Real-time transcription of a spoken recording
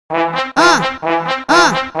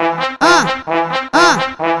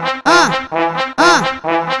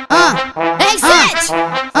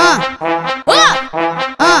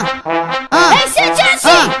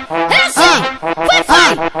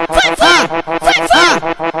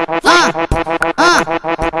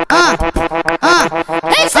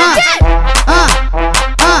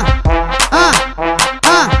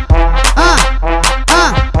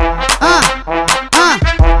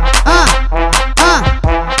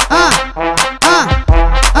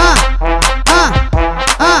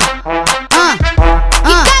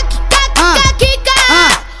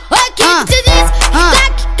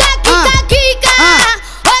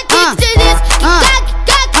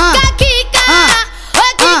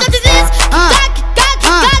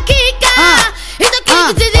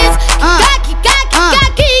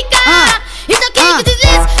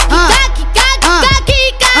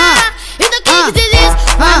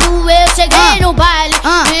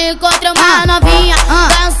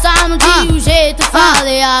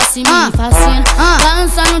assim me fascina.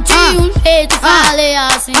 Dançando de um jeito, falei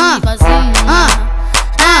assim me fascina.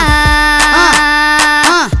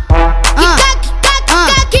 Kika,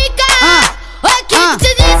 Kika, Kika, oi que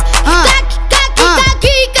te diz? Kika, Kika,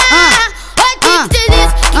 Kika, oi que te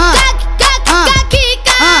diz? Kika, Kika,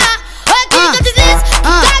 Kika, oi que te diz?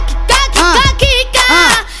 Kika, Kika, Kika,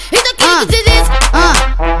 então que te diz?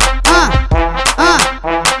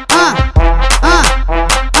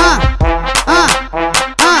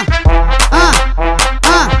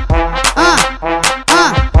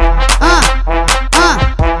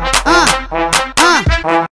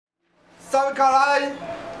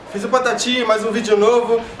 Fezinho Patatyy, mais um vídeo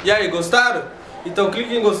novo. E aí, gostaram? Então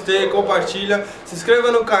clique em gostei, compartilha, se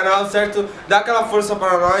inscreva no canal, certo? Dá aquela força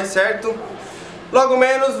para nós, certo? Logo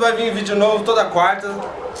menos vai vir vídeo novo toda quarta,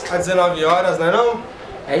 às 19 horas, não é não?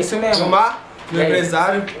 É isso mesmo. Gilmar, meu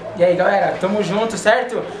empresário. E aí galera, tamo junto,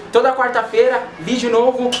 certo? Toda quarta-feira, vídeo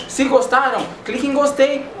novo. Se gostaram, clique em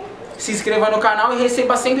gostei. Se inscreva no canal e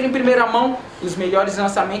receba sempre em primeira mão os melhores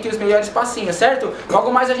lançamentos e os melhores passinhos, certo?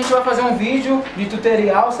 Logo mais a gente vai fazer um vídeo de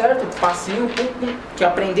tutorial, certo? Passinho, quer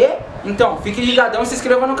aprender? Então, fique ligadão e se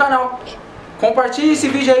inscreva no canal. Compartilhe esse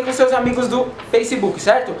vídeo aí com seus amigos do Facebook,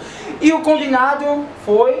 certo? E o combinado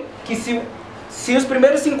foi que se os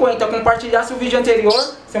primeiros 50 compartilhassem o vídeo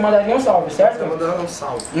anterior, você mandaria um salve, certo? Eu mandando um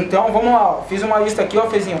salve. Então, vamos lá, ó. Fiz uma lista aqui, ó,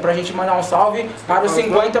 Fezinho, pra gente mandar um salve para os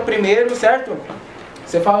 50 primeiros, certo?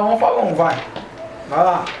 Você fala um, vai. Vai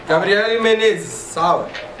lá. Gabriel Menezes,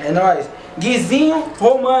 salve. É nóis. Guizinho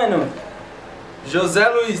Romano. José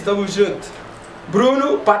Luiz, tamo junto.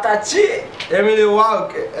 Bruno Patatyyv. Emily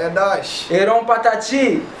Walker, é nóis. Heron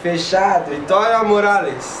Patatyyv, fechado. Vitória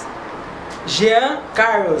Morales. Jean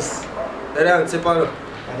Carlos. Pera aí, onde você parou?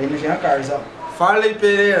 Parei no Jean Carlos, ó. Farley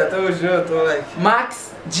Pereira, tamo junto, moleque.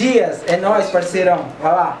 Max Dias, é nóis, parceirão.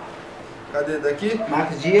 Vai lá. Cadê daqui?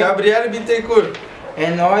 Max Dias. Gabriele Bittencourt. É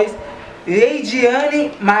nóis.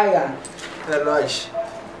 Leidiane Maia. É nóis.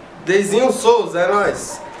 Deizinho Souza, é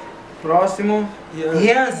nóis. Próximo.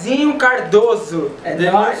 Rianzinho Cardoso. É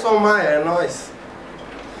nóis. Denúncia Maia, é nóis.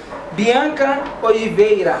 Bianca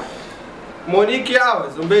Oliveira. Monique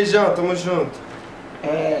Alves, um beijão, tamo junto.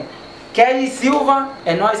 Kelly Silva.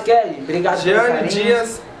 É nóis, Kelly. Obrigado pelo Jeane carinho.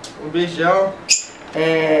 Dias, um beijão.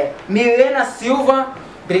 Milena Silva.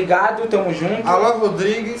 Obrigado, tamo junto. Alan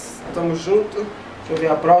Rodrigues, tamo junto. Deixa eu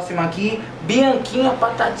ver a próxima aqui. Bianquinha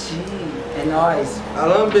Patatyv. É nóis.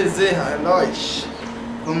 Alan Bezerra, é nóis.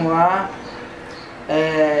 Vamos lá.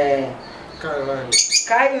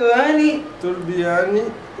 Kailane Turbiane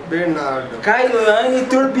Bernardo. Kailane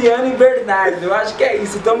Turbiane Bernardo. Eu acho que é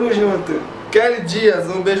isso, tamo junto. Kelly Dias,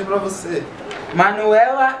 um beijo pra você.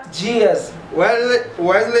 Manuela Dias.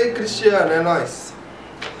 Wesley Cristiano, é nóis.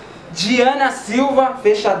 Diana Silva,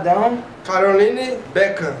 fechadão. Caroline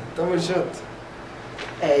Beckham, tamo junto.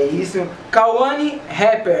 É isso. Cauane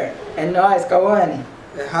Rapper. É nóis, Cauane.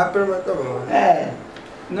 É rapper, mas tá bom.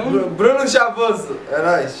 Bruno Chavoso, é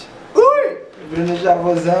nóis. Bruno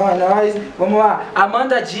Javozão, é nóis. Vamos lá.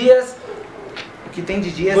 Amanda Dias. O que tem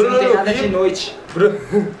de dias não tem nada de noite.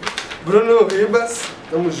 Bruno Ribas,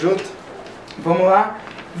 tamo junto. Vamos lá.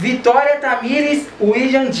 Vitória Tamires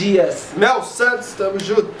William Dias. Mel Santos, tamo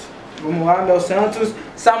junto. Vamos lá, Mel Santos.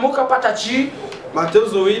 Samuca Patatyv.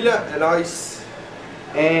 Matheus William, é nóis.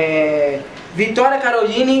 Vitória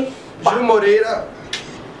Caroline. Gil Moreira,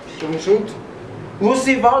 tamo junto.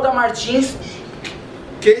 Lucivalda Martins.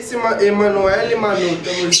 Casey Emanuele Manu,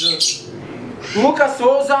 tamo junto. Lucas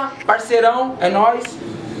Souza, parceirão, é nóis.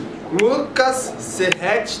 Lucas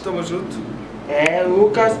Serrete, tamo junto.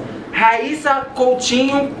 Lucas. Raíssa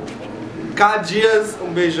Coutinho. K Dias,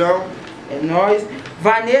 um beijão. É nóis.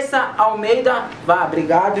 Vanessa Almeida,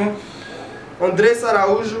 obrigado. Andressa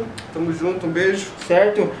Araújo, tamo junto, um beijo.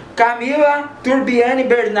 Certo? Camila Turbiane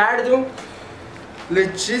Bernardo.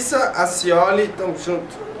 Letícia Acioli, tamo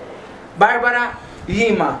junto. Bárbara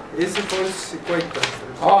Lima. Esse foi os 50.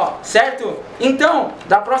 Ó, certo? Então,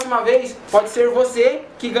 da próxima vez, pode ser você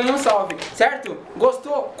que ganha um salve, certo?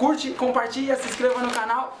 Gostou? Curte, compartilha, se inscreva no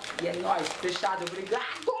canal. E é nóis, fechado,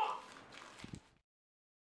 obrigado!